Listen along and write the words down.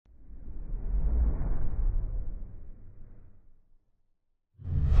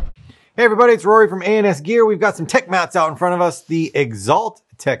Hey everybody, it's Rory from ANSgear. We've got some tech mats out in front of us, the Exalt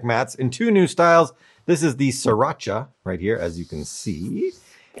tech mats in two new styles. This is the Sriracha right here, as you can see.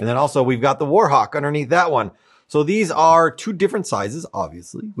 And then also we've got the Warhawk underneath that one. So these are two different sizes,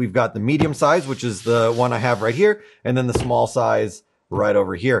 obviously. We've got the medium size, which is the one I have right here, and then the small size right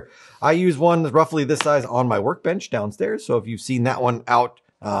over here. I use one that's roughly this size on my workbench downstairs. So if you've seen that one out,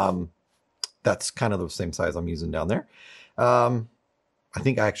 that's kind of the same size I'm using down there. I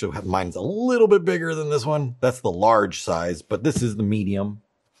think I actually have mine's a little bit bigger than this one. That's the large size, but this is the medium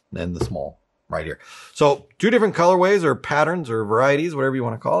and the small right here. So two different colorways or patterns or varieties, whatever you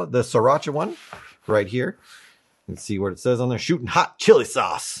want to call it. The Sriracha one right here. Let's see what it says on there. Shooting hot chili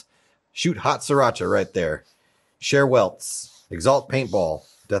sauce. Shoot hot Sriracha right there. Share welts. Exalt Paintball.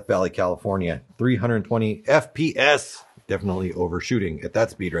 Death Valley, California. 320 FPS. Definitely overshooting at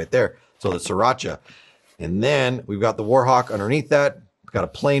that speed right there. So the Sriracha. And then we've got the Warhawk underneath that. Got a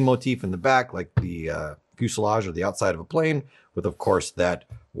plane motif in the back, like the fuselage or the outside of a plane, with, of course, that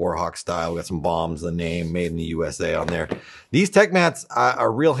Warhawk style. We got some bombs, the name, made in the USA on there. These tech mats are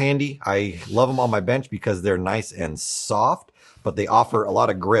real handy. I love them on my bench because they're nice and soft, but they offer a lot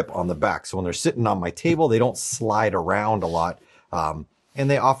of grip on the back. So when they're sitting on my table, they don't slide around a lot. And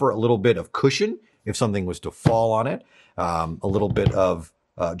they offer a little bit of cushion if something was to fall on it. A little bit of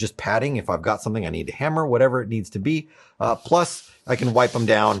just padding if I've got something I need to hammer, whatever it needs to be. Plus, I can wipe them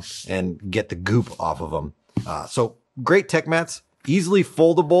down and get the goop off of them. So great tech mats, easily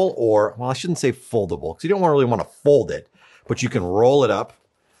foldable, or, well, I shouldn't say foldable because you don't really want to fold it, but you can roll it up.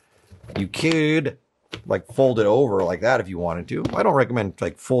 You could like fold it over like that if you wanted to. I don't recommend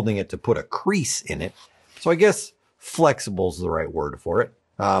like folding it to put a crease in it. So I guess flexible is the right word for it.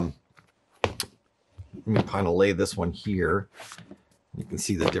 Let me kind of lay this one here. You can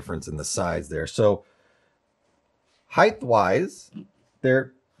see the difference in the size there. So height-wise,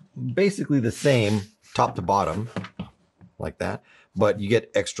 they're basically the same top to bottom, like that. But you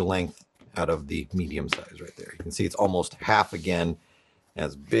get extra length out of the medium size right there. You can see it's almost half again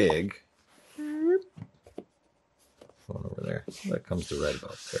as big. Going over there. That comes to right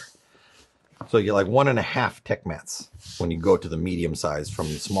about there. So you get like 1.5 tech mats when you go to the medium size from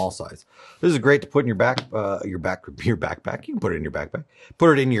the small size. This is great to put in your backpack. You can put it in your backpack.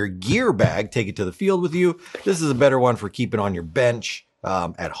 Put it in your gear bag. Take it to the field with you. This is a better one for keeping on your bench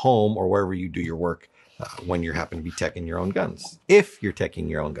at home or wherever you do your work when you happen to be teching your own guns. If you're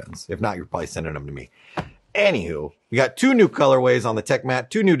teching your own guns. If not, you're probably sending them to me. Anywho, we got two new colorways on the tech mat,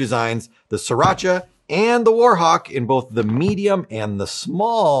 two new designs, the Sriracha and the Warhawk in both the medium and the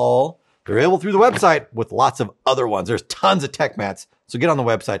small. They're available through the website with lots of other ones. There's tons of tech mats. So get on the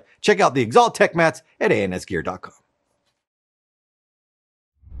website. Check out the Exalt tech mats at ANSgear.com.